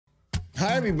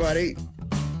Hi, everybody.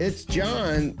 It's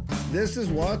John. This is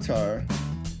WAWTAR.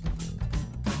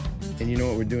 And you know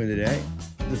what we're doing today?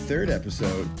 The third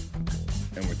episode.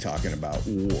 And we're talking about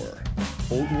war.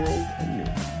 Old world and new.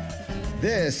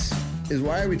 This is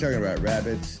Why Are We Talking About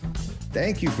Rabbits?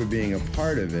 Thank you for being a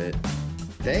part of it.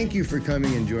 Thank you for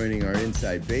coming and joining our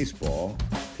Inside Baseball.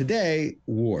 Today,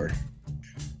 war.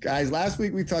 Guys, last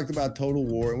week we talked about total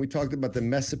war, and we talked about the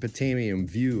Mesopotamian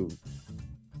view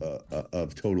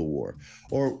of total war.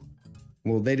 Or,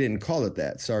 well, they didn't call it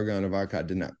that. Sargon of Akkad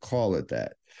did not call it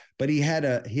that. But he had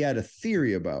a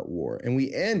theory about war. And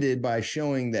we ended by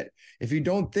showing that if you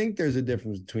don't think there's a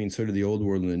difference between sort of the old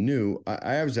world and the new,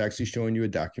 I was actually showing you a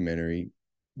documentary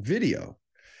video.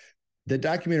 The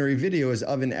documentary video is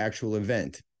of an actual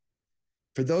event.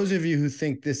 For those of you who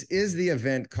think this is the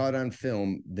event caught on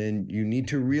film, then you need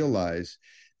to realize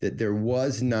that there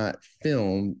was not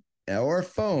film or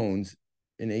phones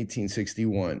in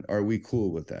 1861. Are we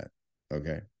cool with that?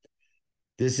 Okay.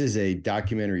 This is a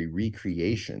documentary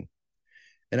recreation,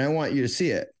 and I want you to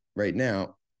see it right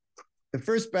now. The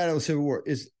first battle of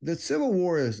the Civil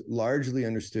War is largely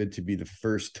understood to be the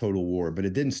first total war, but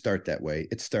it didn't start that way.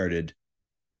 It started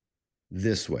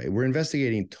this way. We're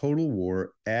investigating total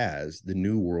war as the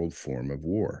new world form of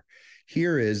war.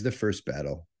 Here is the first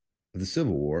battle of the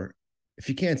Civil War. If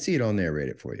you can't see it, I'll narrate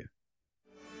it for you.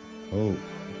 Oh.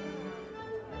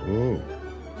 Look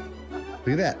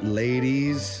at that,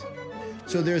 ladies.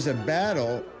 So there's a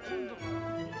battle,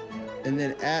 and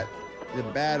then at the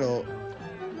battle,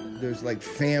 there's like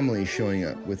family showing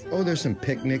up with, there's some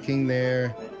picnicking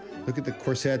there. Look at the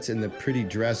corsets and the pretty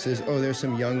dresses. Oh, there's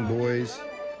some young boys.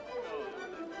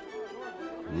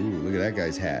 Ooh, look at that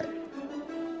guy's hat.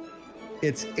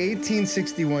 It's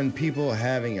 1861 people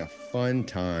having a fun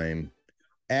time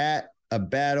at a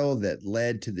battle that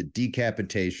led to the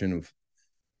decapitation of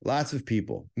lots of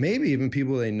people, maybe even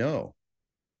people they know.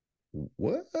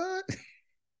 What?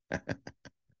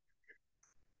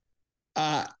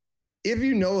 If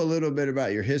you know a little bit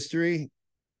about your history,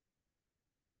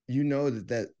 you know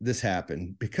that this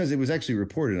happened because it was actually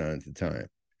reported on at the time.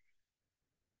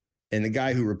 And the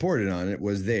guy who reported on it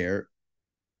was there.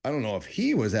 I don't know if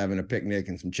he was having a picnic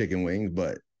and some chicken wings,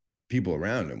 but people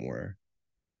around him were.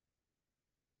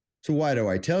 So why do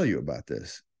I tell you about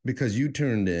this? Because you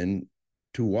turned in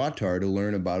to WAWTAR to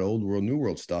learn about old world, new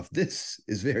world stuff. This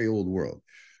is very old world,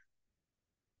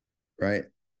 right?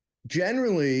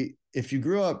 Generally, if you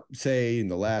grew up, say, in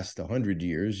the last 100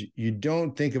 years, you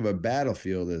don't think of a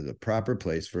battlefield as a proper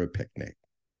place for a picnic.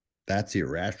 That's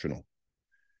irrational.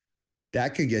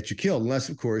 That could get you killed, unless,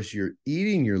 of course, you're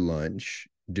eating your lunch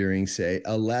during, say,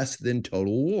 a less than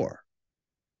total war.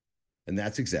 And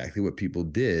that's exactly what people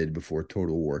did before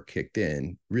total war kicked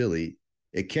in. Really,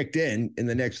 it kicked in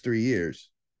the next 3 years.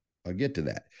 I'll get to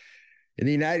that. In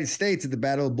the United States, at the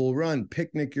Battle of Bull Run,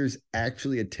 picnickers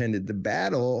actually attended the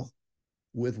battle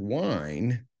with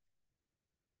wine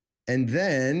and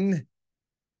then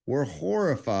were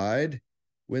horrified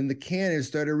when the cannons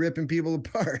started ripping people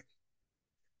apart.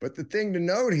 But the thing to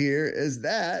note here is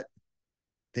that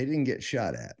they didn't get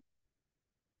shot at.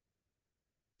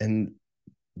 And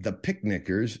the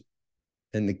picnickers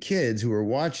and the kids who were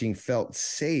watching felt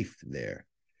safe there.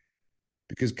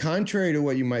 Because contrary to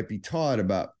what you might be taught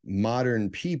about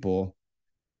modern people,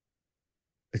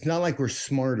 it's not like we're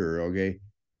smarter, okay?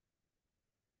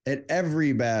 At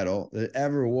every battle that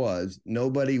ever was,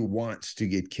 nobody wants to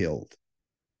get killed.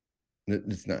 They're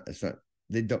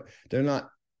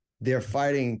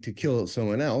fighting to kill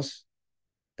someone else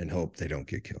and hope they don't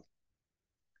get killed.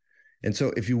 And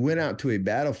so if you went out to a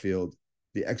battlefield,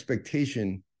 the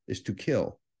expectation is to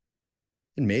kill.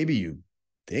 And maybe you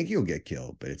think you'll get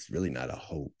killed, but it's really not a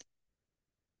hope.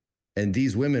 And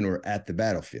these women were at the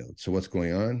battlefield. So what's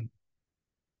going on?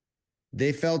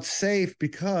 They felt safe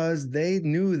because they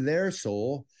knew their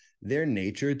soul, their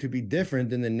nature to be different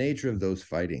than the nature of those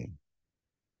fighting.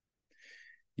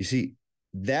 You see,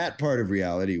 that part of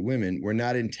reality, women, were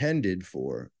not intended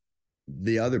for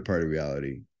the other part of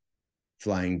reality,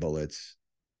 flying bullets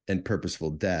and purposeful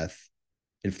death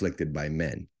inflicted by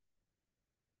men.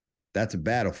 That's a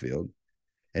battlefield.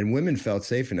 And women felt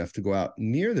safe enough to go out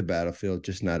near the battlefield,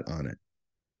 just not on it.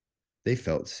 They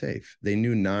felt safe. They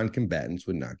knew non-combatants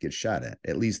would not get shot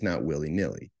at least not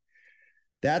willy-nilly.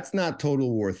 That's not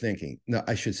total war thinking. No,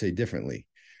 I should say differently,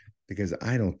 because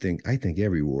I think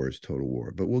every war is total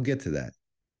war, but we'll get to that.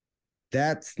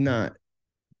 That's not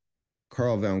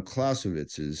Karl von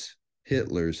Clausewitz's,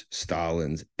 Hitler's,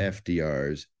 Stalin's,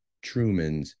 FDR's,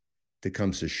 Truman's,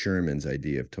 Tecumseh Sherman's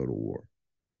idea of total war.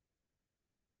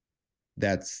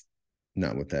 That's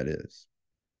not what that is.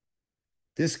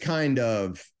 this kind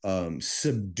of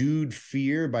subdued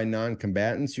fear by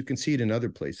non-combatants, you can see it in other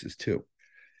places too.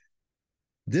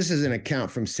 This is an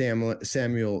account from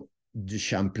Samuel de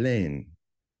Champlain,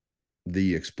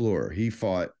 the explorer. He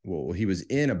was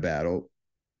in a battle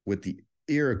with the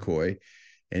Iroquois,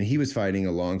 and he was fighting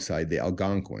alongside the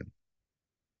Algonquin.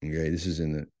 Okay, this is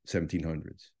in the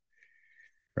 1700s,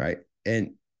 right?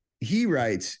 And he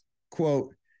writes,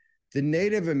 quote, the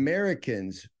Native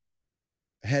Americans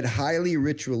had highly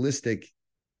ritualistic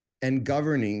and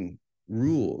governing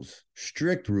rules,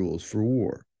 strict rules for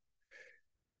war.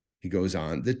 He goes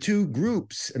on, the two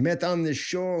groups met on the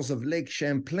shores of Lake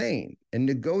Champlain and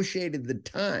negotiated the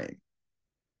time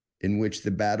in which the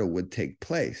battle would take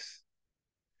place.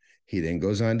 He then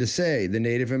goes on to say, the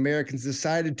Native Americans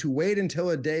decided to wait until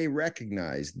a day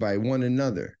recognized by one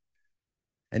another,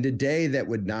 and a day that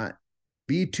would not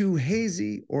be too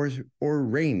hazy or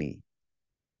rainy.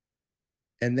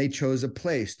 And they chose a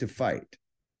place to fight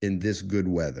in this good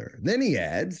weather. Then he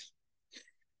adds,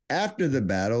 after the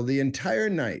battle, the entire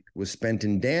night was spent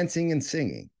in dancing and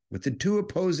singing, with the two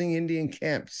opposing Indian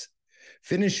camps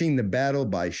finishing the battle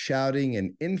by shouting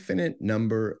an infinite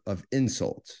number of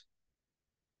insults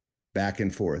back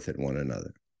and forth at one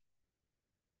another.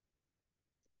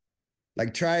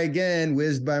 Like, try again,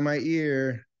 whizzed by my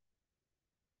ear.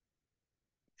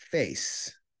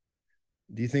 Face.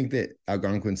 Do you think that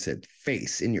Algonquin said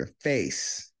face, in your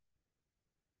face?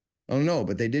 Oh, no,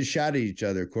 but they did shout at each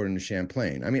other, according to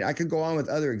Champlain. I mean, I could go on with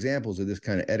other examples of this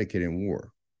kind of etiquette in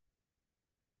war.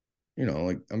 You know,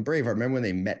 like on Braveheart, remember when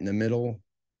they met in the middle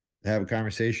to have a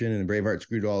conversation and Braveheart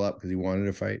screwed it all up because he wanted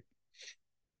to fight?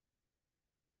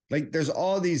 Like, there's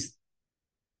all these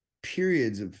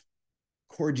periods of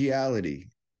cordiality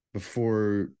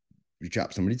before you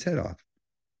chop somebody's head off.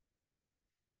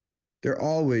 There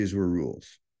always were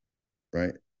rules,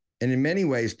 right? And in many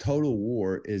ways, total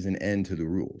war is an end to the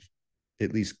rules.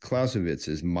 At least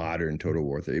Clausewitz's modern total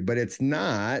war theory. But it's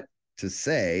not to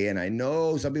say, and I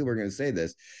know some people are going to say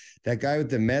this, that guy with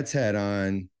the Mets hat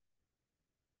on,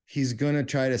 he's going to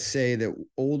try to say that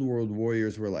old world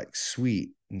warriors were like sweet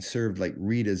and served like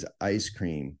Rita's ice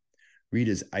cream,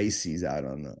 Rita's ices out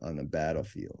on the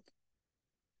battlefield.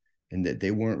 And that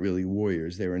they weren't really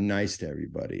warriors. They were nice to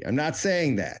everybody. I'm not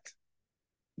saying that.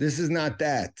 This is not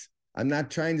that. I'm not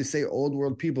trying to say old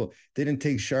world people didn't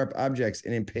take sharp objects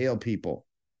and impale people.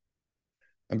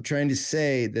 I'm trying to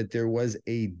say that there was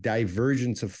a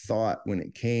divergence of thought when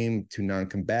it came to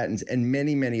non-combatants and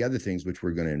many, many other things which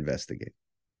we're going to investigate.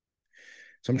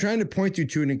 So I'm trying to point you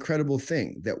to an incredible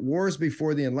thing, that wars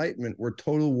before the Enlightenment were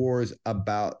total wars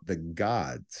about the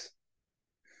gods.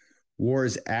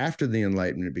 Wars after the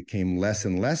Enlightenment became less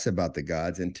and less about the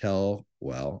gods until,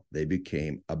 well, they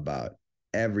became about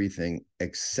everything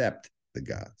except the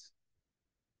gods,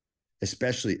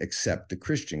 especially except the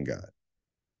Christian God,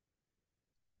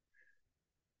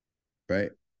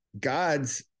 right?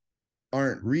 Gods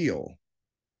aren't real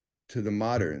to the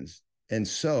moderns. And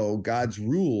so God's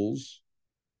rules,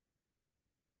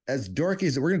 as dorky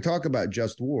as, we're going to talk about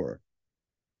just war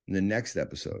in the next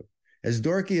episode, as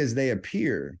dorky as they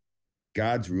appear,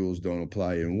 God's rules don't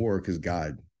apply in war because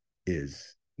God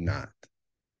is not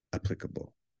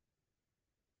applicable.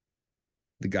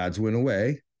 The gods went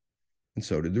away, and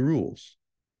so did the rules.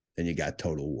 And you got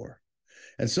total war.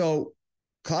 And so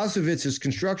Clausewitz's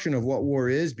construction of what war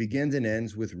is begins and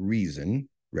ends with reason,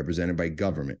 represented by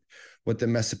government. What the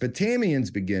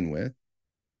Mesopotamians begin with,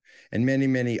 and many,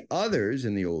 many others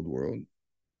in the old world,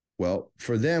 well,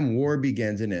 for them, war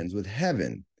begins and ends with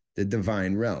heaven, the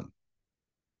divine realm.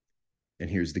 And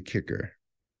here's the kicker.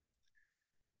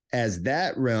 As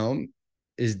that realm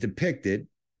is depicted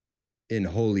in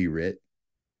Holy Writ,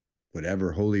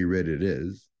 whatever Holy Writ it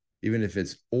is, even if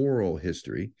it's oral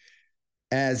history,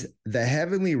 as the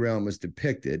heavenly realm is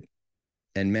depicted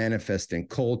and manifest in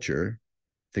culture,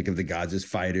 think of the gods as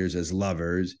fighters, as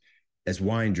lovers, as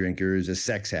wine drinkers, as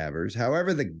sex havers,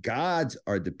 however the gods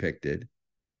are depicted,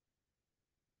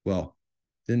 well,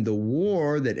 then the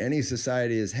war that any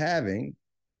society is having,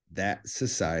 that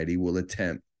society will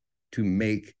attempt to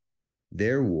make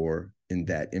their war in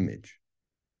that image.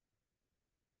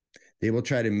 They will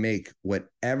try to make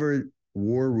whatever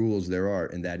war rules there are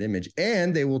in that image,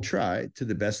 and they will try to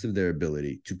the best of their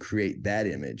ability to create that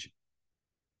image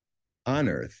on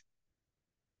earth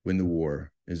when the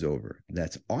war is over.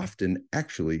 That's often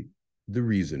actually the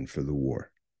reason for the war.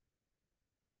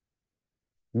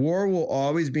 War will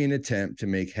always be an attempt to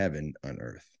make heaven on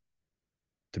earth,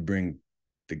 to bring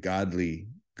the godly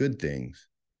good things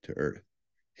to earth.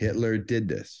 Hitler did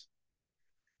this.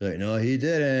 Like, no, he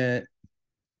didn't.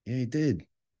 Yeah, he did.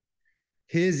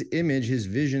 His image, his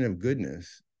vision of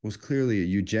goodness was clearly a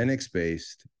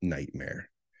eugenics-based nightmare.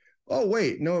 Oh,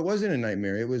 wait, no, it wasn't a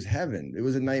nightmare. It was heaven. It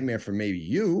was a nightmare for maybe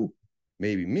you,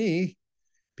 maybe me,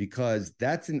 because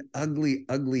that's an ugly,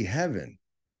 ugly heaven.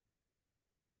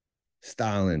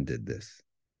 Stalin did this.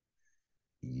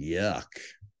 Yuck.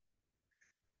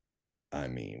 I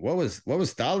mean, what was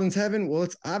Stalin's heaven? Well,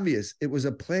 it's obvious. It was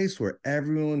a place where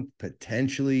everyone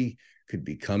potentially could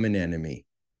become an enemy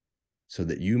so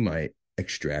that you might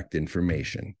extract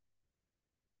information.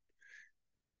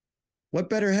 What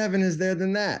better heaven is there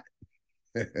than that?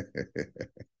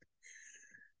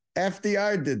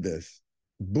 FDR did this.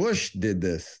 Bush did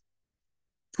this.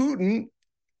 Putin,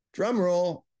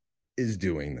 drumroll, is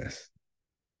doing this.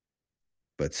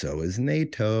 But so is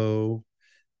NATO.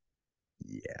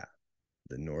 Yeah.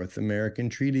 The North American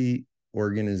Treaty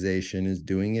Organization is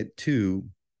doing it too.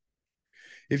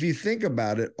 If you think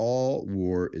about it, all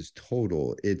war is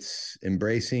total. It's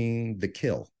embracing the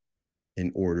kill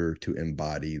in order to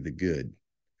embody the good.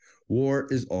 War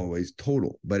is always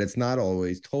total, but it's not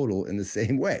always total in the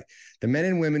same way. The men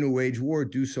and women who wage war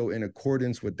do so in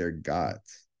accordance with their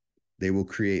gods. They will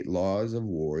create laws of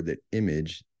war that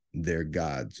image their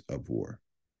gods of war.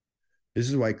 This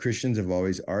is why Christians have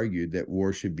always argued that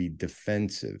war should be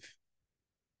defensive.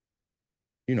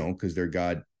 You know, because their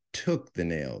God took the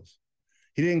nails.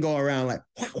 He didn't go around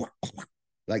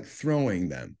like throwing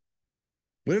them.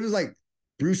 What if it was like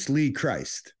Bruce Lee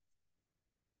Christ?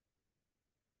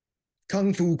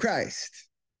 Kung Fu Christ.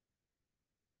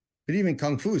 But even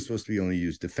Kung Fu is supposed to be only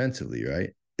used defensively, right?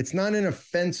 It's not an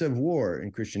offensive war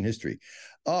in Christian history,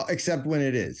 except when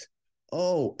it is.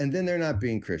 Oh, and then they're not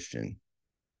being Christian.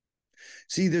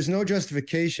 See, there's no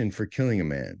justification for killing a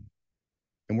man.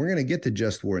 And we're going to get to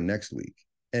just war next week.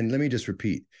 And let me just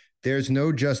repeat, there's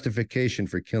no justification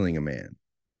for killing a man.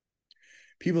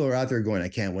 People are out there going, I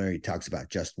can't wait, he talks about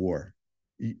just war.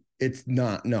 It's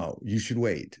not, no, you should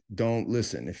wait. Don't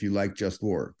listen if you like just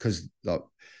war. Because,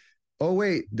 oh,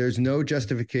 wait, there's no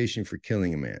justification for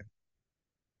killing a man.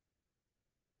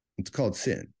 It's called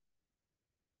sin.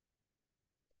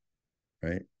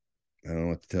 Right? I don't know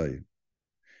what to tell you.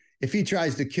 If he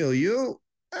tries to kill you,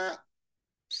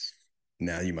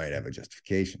 now you might have a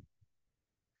justification.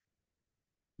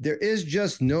 There is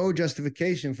just no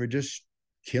justification for just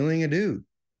killing a dude.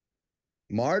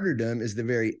 Martyrdom is the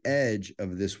very edge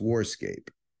of this warscape.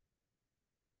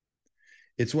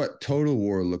 It's what total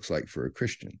war looks like for a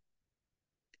Christian.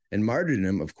 And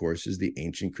martyrdom, of course, is the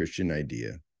ancient Christian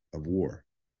idea of war.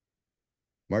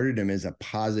 Martyrdom is a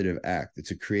positive act.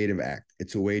 It's a creative act.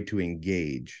 It's a way to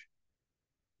engage.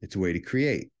 It's a way to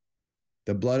create.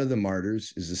 The blood of the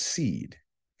martyrs is a seed.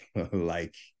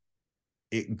 Like,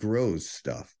 it grows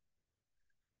stuff.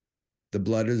 The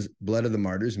blood of the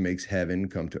martyrs makes heaven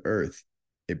come to earth.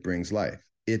 It brings life.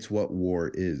 It's what war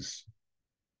is.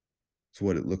 It's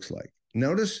what it looks like.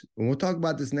 Notice, and we'll talk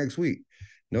about this next week,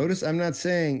 notice I'm not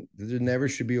saying that there never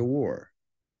should be a war.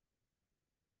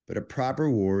 But a proper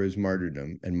war is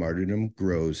martyrdom, and martyrdom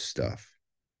grows stuff.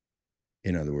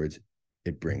 In other words,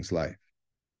 it brings life.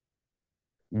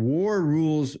 War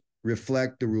rules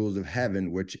reflect the rules of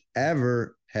heaven,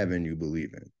 whichever heaven you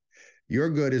believe in. Your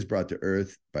good is brought to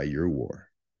earth by your war.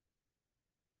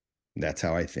 That's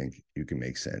how I think you can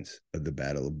make sense of the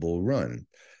Battle of Bull Run,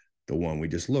 the one we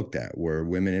just looked at, where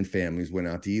women and families went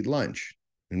out to eat lunch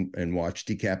and watch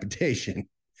decapitation.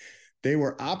 They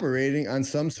were operating on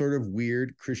some sort of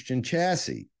weird Christian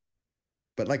chassis,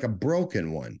 but like a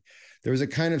broken one. There was a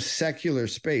kind of secular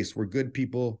space where good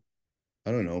people,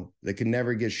 I don't know, they could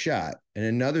never get shot. And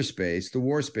another space, the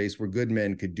war space, where good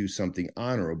men could do something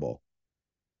honorable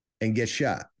and get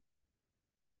shot.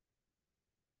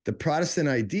 The Protestant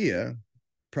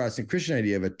Christian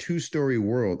idea of a two-story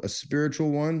world, a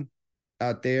spiritual one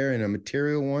out there and a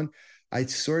material one, I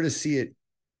sort of see it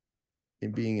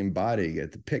in being embodied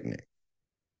at the picnic.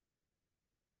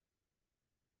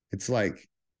 It's like,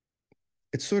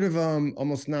 it's sort of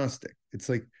almost Gnostic. It's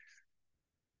like,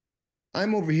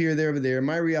 I'm over here, they're over there.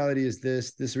 My reality is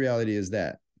this reality is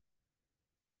that.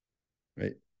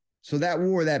 Right? So that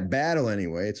war, that battle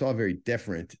anyway, it's all very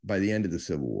different by the end of the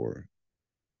Civil War.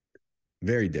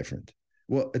 Very different.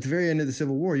 Well, at the very end of the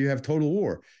Civil War, you have total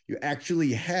war. You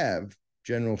actually have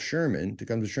General Sherman,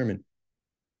 Tecumseh Sherman,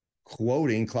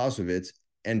 quoting Clausewitz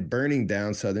and burning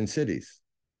down southern cities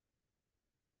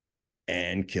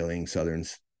and killing southern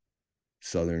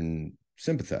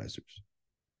sympathizers,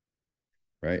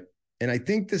 right? And I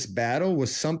think this battle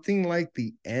was something like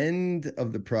the end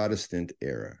of the Protestant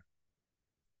era.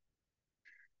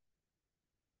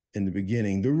 In the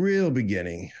beginning, the real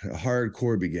beginning, a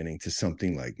hardcore beginning to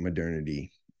something like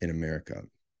modernity in America.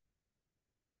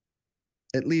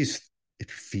 At least it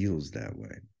feels that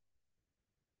way,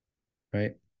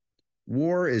 right?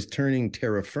 War is turning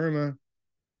terra firma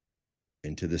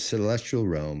into the celestial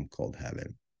realm called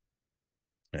heaven.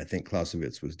 And I think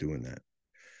Clausewitz was doing that.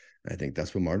 I think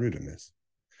that's what martyrdom is.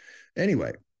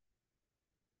 Anyway,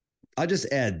 I'll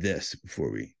just add this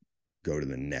before we go to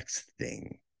the next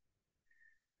thing.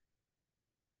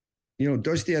 You know,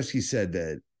 Dostoevsky said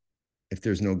that if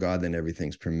there's no God, then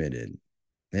everything's permitted.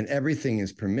 And everything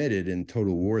is permitted in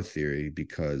total war theory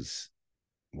because,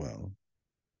 well,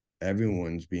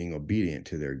 everyone's being obedient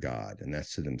to their God, and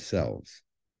that's to themselves.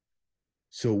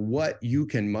 So what you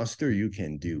can muster, you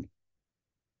can do.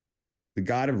 The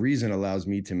God of reason allows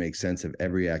me to make sense of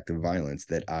every act of violence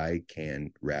that I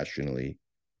can rationally,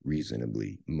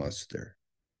 reasonably muster.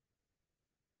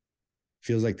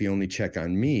 Feels like the only check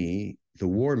on me, the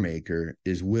war maker,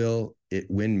 is will it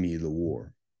win me the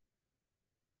war?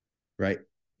 Right?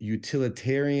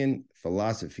 Utilitarian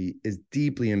philosophy is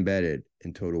deeply embedded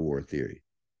in total war theory.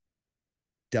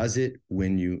 Does it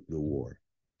win you the war?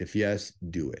 If yes,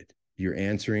 do it. You're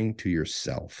answering to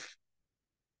yourself.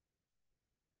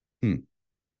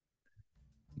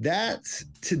 That's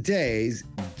today's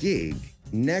gig.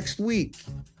 Next week,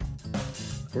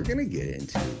 we're going to get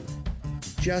into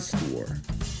just war.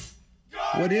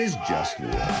 What is just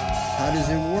war? How does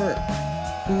it work?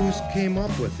 Who came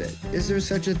up with it? Is there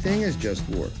such a thing as just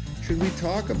war? Should we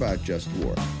talk about just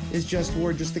war? Is just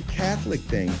war just a Catholic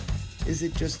thing? Is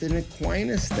it just an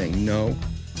Aquinas thing? No.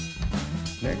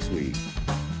 Next week,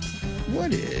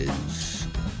 what is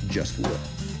just war?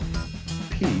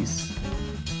 Peace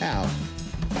out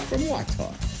from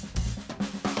WAWTAR.